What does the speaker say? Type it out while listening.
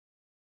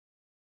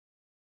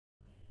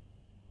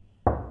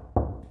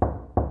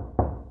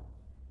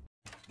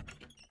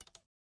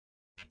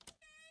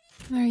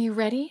Are you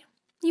ready?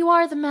 You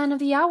are the man of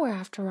the hour,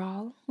 after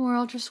all. We're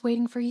all just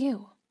waiting for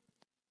you.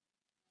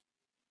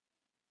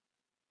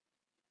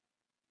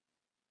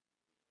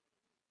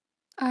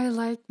 I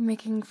like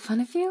making fun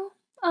of you?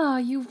 Ah,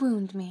 you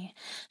wound me.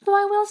 Though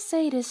I will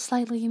say it is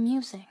slightly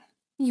amusing.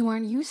 You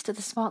aren't used to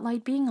the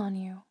spotlight being on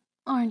you,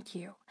 aren't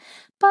you?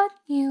 But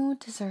you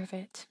deserve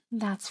it,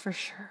 that's for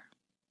sure.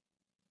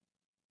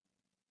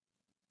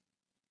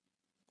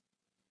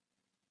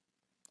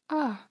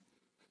 Ah,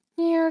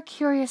 you're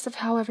curious of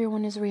how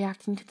everyone is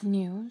reacting to the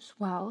news.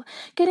 Well,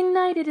 getting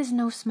knighted is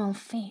no small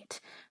feat.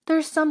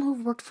 There's some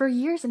who've worked for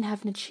years and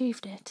haven't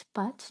achieved it,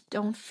 but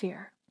don't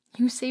fear.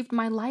 You saved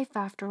my life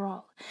after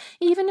all.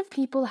 Even if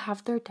people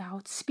have their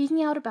doubts,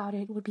 speaking out about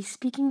it would be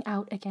speaking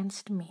out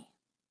against me.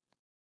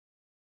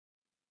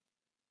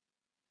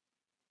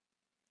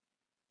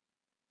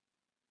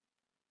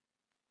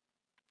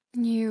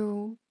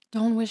 You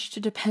don't wish to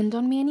depend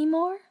on me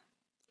anymore?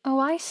 Oh,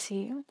 I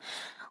see.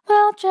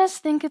 Well,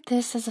 just think of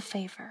this as a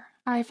favor.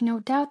 I've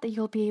no doubt that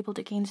you'll be able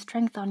to gain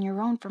strength on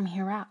your own from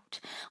here out.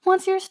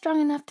 Once you're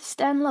strong enough to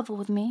stand level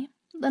with me,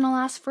 then I'll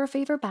ask for a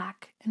favor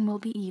back, and we'll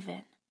be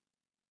even.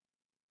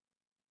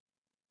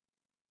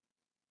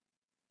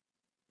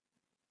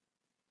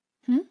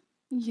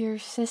 Your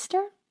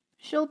sister?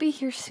 She'll be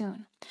here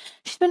soon.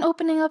 She's been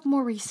opening up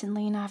more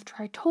recently, and after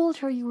I told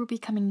her you were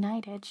becoming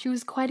knighted, she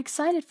was quite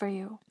excited for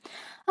you.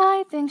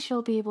 I think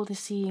she'll be able to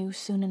see you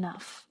soon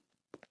enough.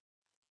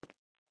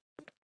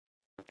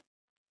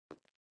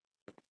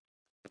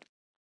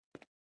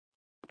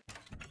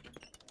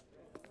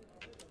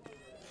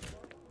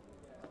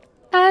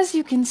 As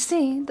you can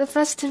see, the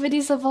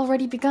festivities have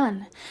already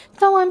begun,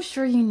 though I'm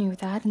sure you knew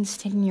that and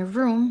stayed in your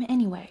room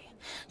anyway.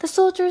 The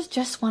soldiers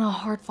just won a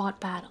hard-fought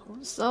battle,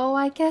 so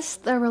I guess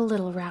they're a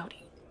little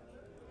rowdy.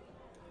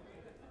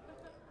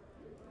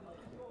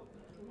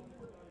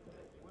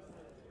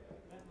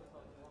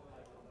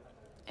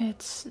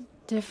 It's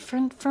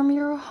different from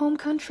your home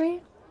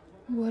country?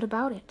 What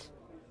about it?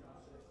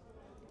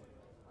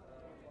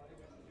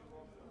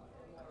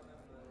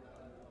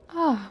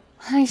 Ah,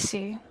 I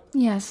see.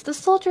 Yes, the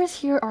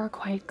soldiers here are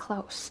quite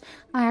close.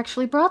 I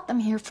actually brought them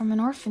here from an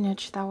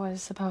orphanage that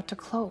was about to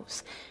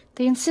close.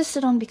 They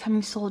insisted on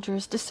becoming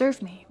soldiers to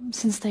serve me,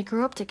 since they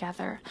grew up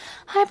together.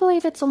 I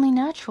believe it's only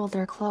natural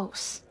they're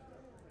close.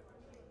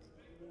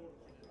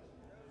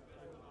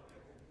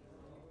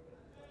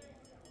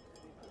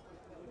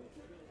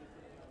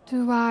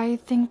 Do I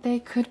think they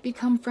could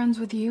become friends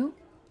with you?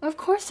 Of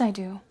course I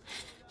do.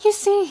 You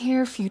see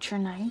here, future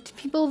knight,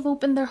 people have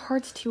opened their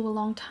hearts to you a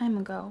long time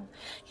ago.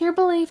 Your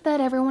belief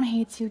that everyone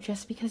hates you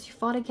just because you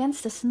fought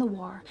against us in the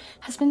war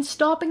has been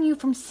stopping you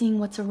from seeing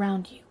what's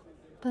around you.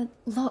 But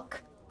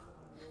look,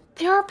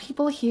 there are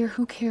people here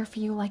who care for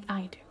you like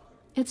I do.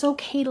 It's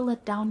okay to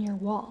let down your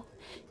wall.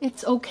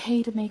 It's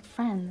okay to make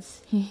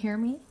friends, you hear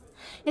me?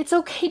 It's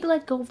okay to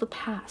let go of the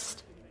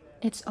past.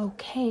 It's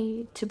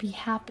okay to be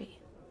happy.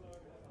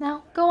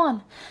 Now, go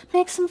on,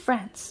 make some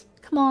friends.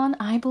 Come on,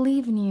 I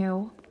believe in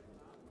you.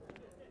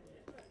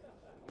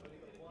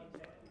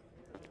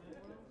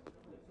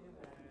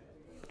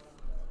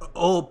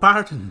 Oh,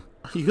 pardon.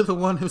 Are you the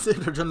one who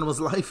saved our general's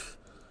life?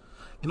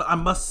 I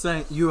must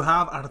say, you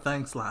have our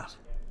thanks, lad.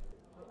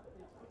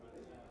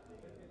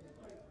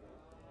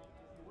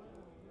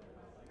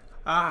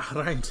 Ah,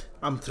 right.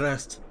 I'm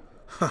Trest.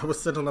 I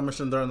was sent on a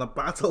mission during the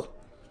battle.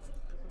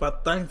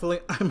 But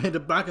thankfully, I made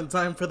it back in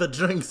time for the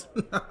drinks.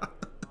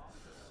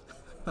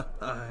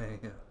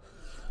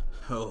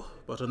 Oh,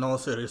 but in all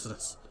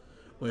seriousness,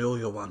 we owe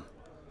you one.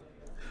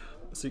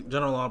 See,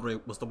 General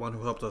Aulbrey was the one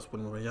who helped us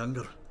when we were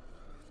younger.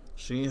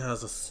 She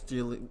has a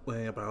steely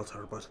way about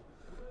her, but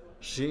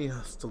she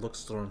has to look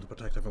strong to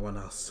protect everyone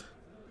else.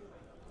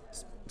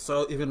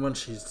 So even when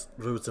she's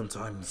rude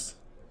sometimes,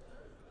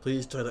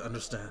 please try to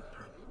understand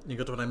her. You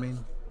get what I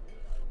mean?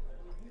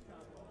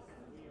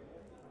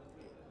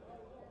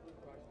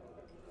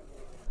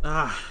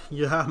 Ah,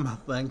 you have my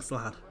thanks,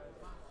 lad.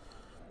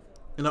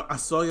 I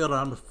saw you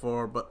around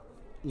before, but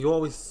you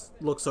always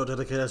look so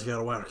dedicated to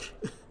your work.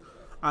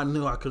 I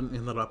knew I couldn't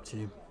interrupt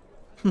you.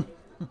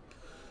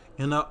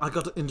 I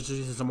got to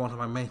introduce you to one of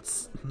my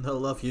mates. They'll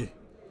love you.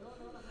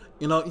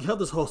 You have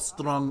this whole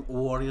strong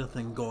warrior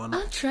thing going.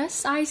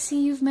 Tress, I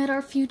see you've met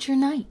our future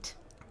knight.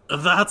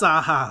 That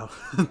I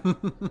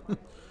have.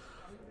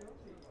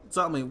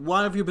 Tell me,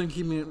 why have you been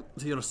keeping it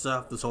to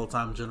yourself this whole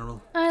time,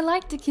 General? I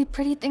like to keep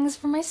pretty things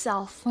for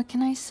myself, what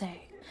can I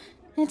say?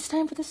 It's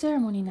time for the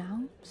ceremony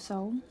now,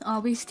 so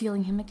I'll be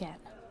stealing him again.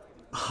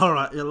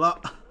 Alright, you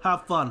lot,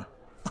 have fun.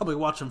 I'll be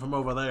watching from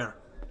over there.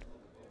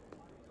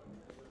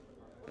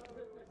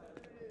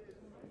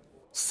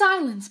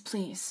 Silence,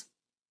 please.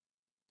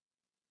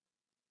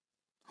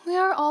 We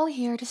are all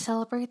here to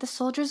celebrate the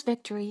soldier's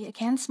victory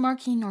against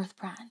Marquis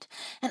Northbrand,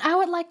 and I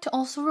would like to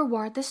also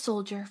reward this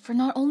soldier for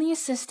not only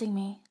assisting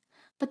me,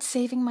 but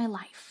saving my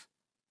life.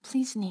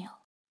 Please kneel.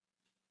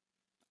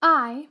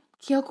 I,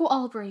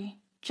 KIYOKO&KANADE,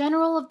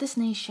 General of this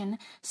nation,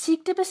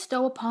 seek to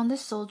bestow upon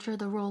this soldier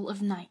the role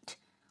of knight.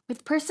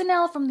 With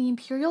personnel from the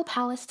Imperial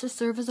Palace to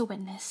serve as a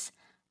witness,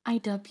 I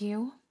dub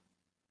you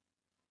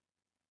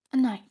A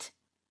knight.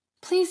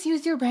 Please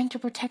use your rank to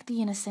protect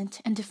the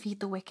innocent and defeat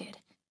the wicked.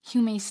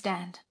 You may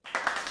stand.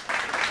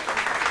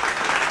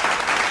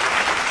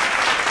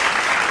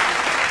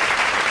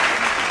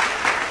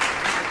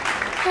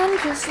 And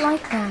just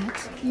like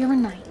that, you're a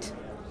knight.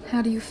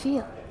 How do you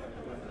feel?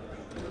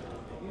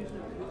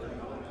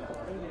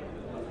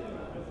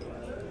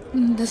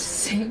 The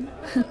same.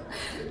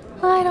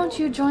 Why don't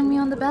you join me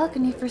on the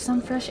balcony for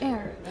some fresh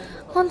air?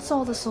 Once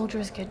all the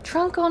soldiers get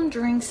drunk on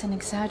drinks and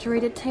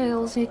exaggerated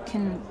tales, it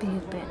can be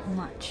a bit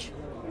much.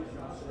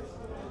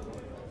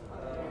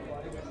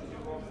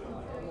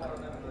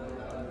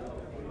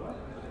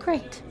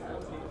 Great.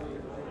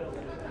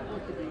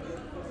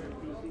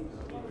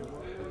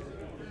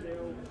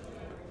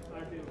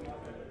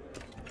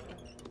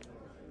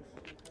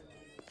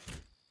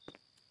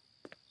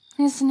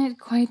 Isn't it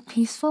quite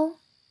peaceful?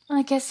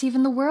 I guess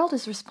even the world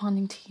is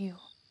responding to you.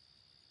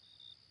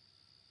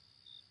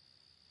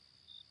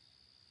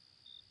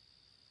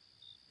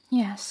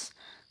 Yes,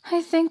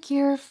 I think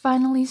you're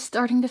finally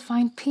starting to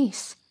find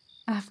peace.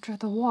 After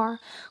the war,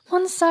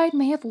 one side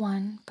may have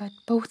won, but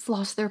both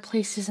lost their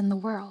places in the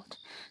world.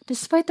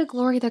 Despite the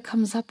glory that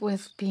comes up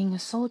with being a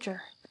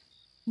soldier,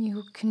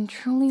 you can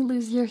truly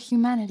lose your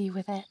humanity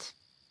with it.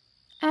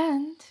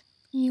 And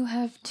you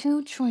have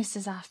two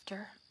choices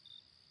after.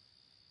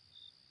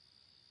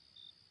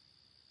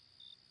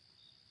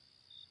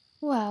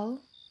 Well,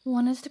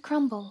 one is to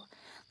crumble.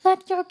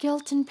 Let your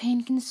guilt and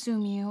pain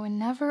consume you and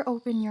never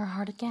open your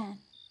heart again.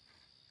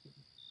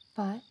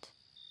 But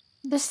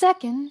the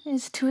second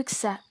is to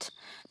accept,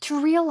 to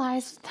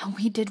realize that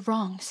we did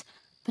wrongs,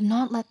 but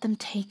not let them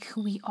take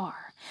who we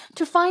are,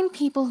 to find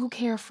people who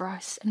care for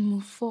us and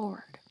move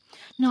forward,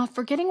 not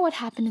forgetting what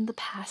happened in the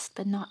past,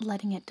 but not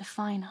letting it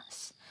define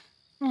us.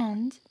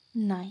 And,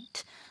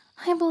 Knight,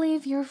 I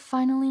believe you're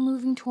finally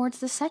moving towards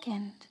the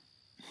second.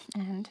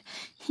 And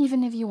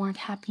even if you aren't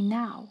happy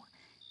now,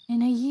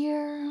 in a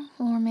year,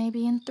 or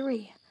maybe in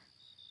 3,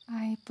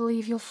 I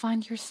believe you'll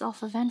find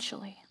yourself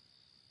eventually.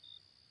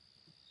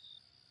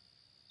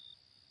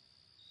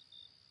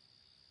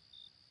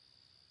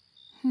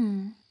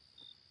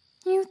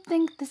 You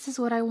think this is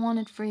what I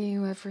wanted for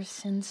you ever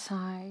since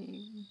I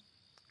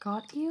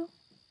got you?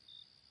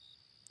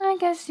 I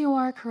guess you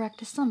are correct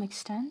to some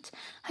extent.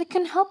 I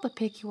couldn't help but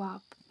pick you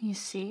up, you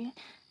see.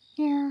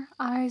 Your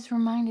eyes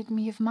reminded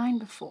me of mine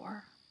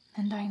before,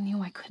 and I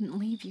knew I couldn't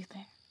leave you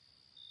there.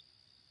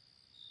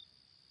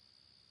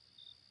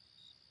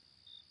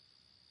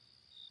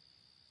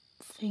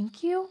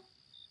 Thank you?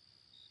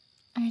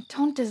 I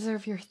don't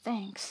deserve your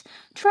thanks.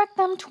 Direct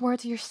them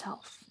towards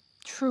yourself.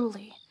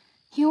 Truly,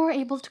 you are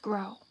able to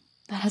grow.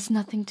 That has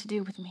nothing to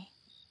do with me.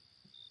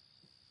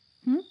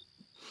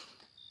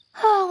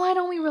 Oh, why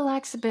don't we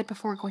relax a bit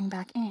before going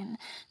back in?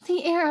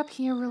 The air up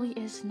here really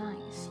is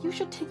nice. You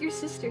should take your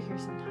sister here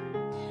sometime.